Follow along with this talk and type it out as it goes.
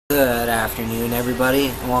Good afternoon, everybody,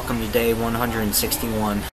 and welcome to day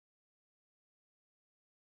 161.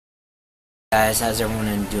 Guys, how's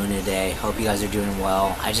everyone doing today? Hope you guys are doing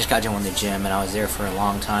well. I just got done with the gym, and I was there for a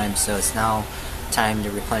long time, so it's now time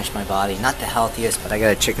to replenish my body. Not the healthiest, but I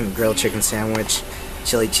got a grilled chicken sandwich,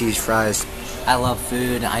 chili cheese fries. I love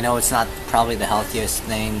food. I know it's not probably the healthiest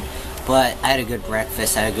thing, but I had a good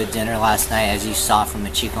breakfast. I had a good dinner last night, as you saw from the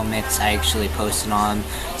Chico mix I actually posted on.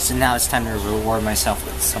 So now it's time to reward myself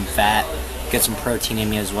with some fat, get some protein in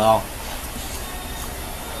me as well.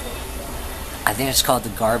 I think it's called the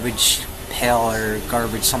garbage pail or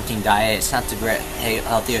garbage something diet. It's not the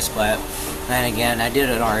healthiest, but then again, I did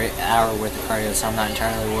an hour worth of cardio, so I'm not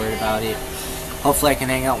entirely worried about it. Hopefully I can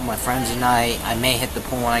hang out with my friends tonight. I may hit the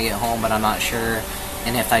pool when I get home, but I'm not sure.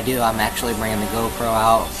 And if I do, I'm actually bringing the GoPro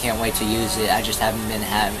out. Can't wait to use it. I just haven't been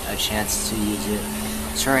having a chance to use it.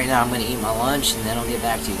 So right now I'm going to eat my lunch and then I'll get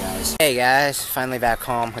back to you guys. Hey guys, finally back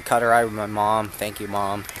home. I caught a ride with my mom. Thank you,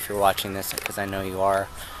 Mom, if you're watching this, because I know you are.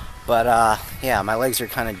 But yeah, my legs are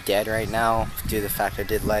kind of dead right now due to the fact I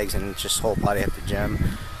did legs and just whole body at the gym.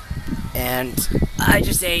 And I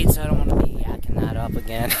just ate, so I don't want to be yakking that up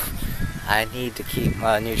again. I need to keep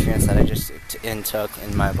nutrients that I just intook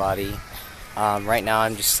in my body. Right now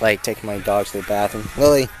I'm just like taking my dog to the bathroom.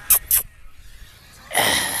 Lily!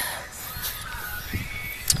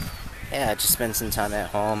 Yeah, just spend some time at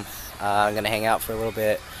home. I'm going to hang out for a little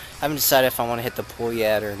bit. I haven't decided if I want to hit the pool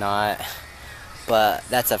yet or not, but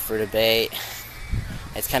that's up for debate.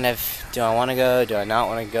 It's kind of, do I want to go, do I not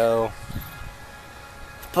want to go?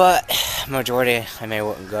 But majority I may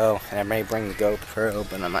go, and I may bring the GoPro,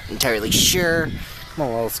 but I'm not entirely sure. Come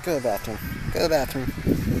on, let's go to the bathroom. Go to the bathroom.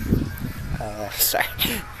 Sorry.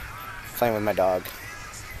 Playing with my dog.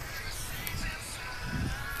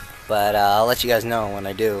 But I'll let you guys know when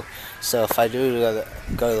I do. So if I do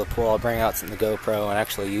go to the pool, I'll bring out the GoPro and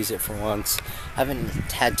actually use it for once. I haven't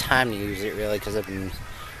had time to use it really because I've been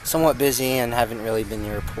somewhat busy and haven't really been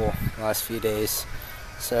near a pool the last few days.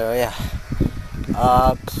 So yeah.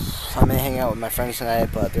 I'm going to hang out with my friends tonight,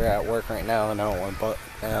 but they're at work right now and I don't want to bug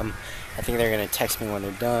them. I think they're going to text me when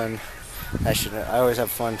they're done. I always have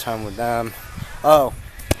fun time with them. Oh,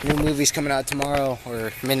 new movie's coming out tomorrow,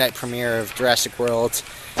 or midnight premiere of Jurassic World.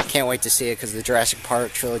 Can't wait to see it because the Jurassic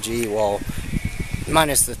Park trilogy, well,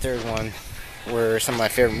 minus the third one, were some of my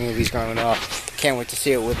favorite movies growing up. Can't wait to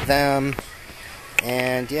see it with them.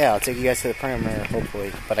 And yeah, I'll take you guys to the premiere,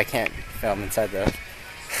 hopefully. But I can't film inside the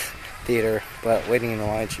theater, but waiting in the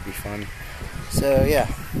line should be fun. So yeah,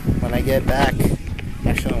 when I get back,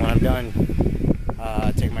 actually when I'm done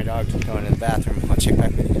taking my dog to go into the bathroom, I'll check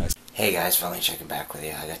back with you guys. Hey guys, finally checking back with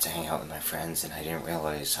you. I got to hang out with my friends and I didn't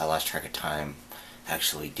realize I lost track of time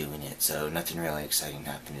actually doing it. So nothing really exciting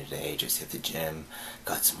happened today. Just hit the gym,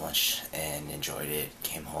 got some lunch and enjoyed it.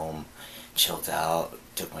 Came home, chilled out,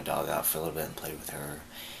 took my dog out for a little bit and played with her.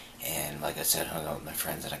 And like I said, hung out with my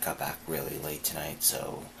friends and I got back really late tonight,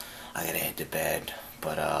 so I gotta head to bed.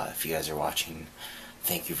 But if you guys are watching,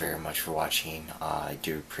 thank you very much for watching. I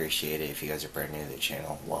do appreciate it. If you guys are brand new to the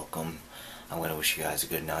channel, welcome. I'm going to wish you guys a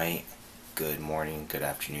good night, good morning, good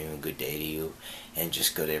afternoon, good day to you, and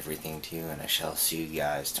just good everything to you, and I shall see you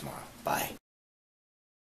guys tomorrow. Bye.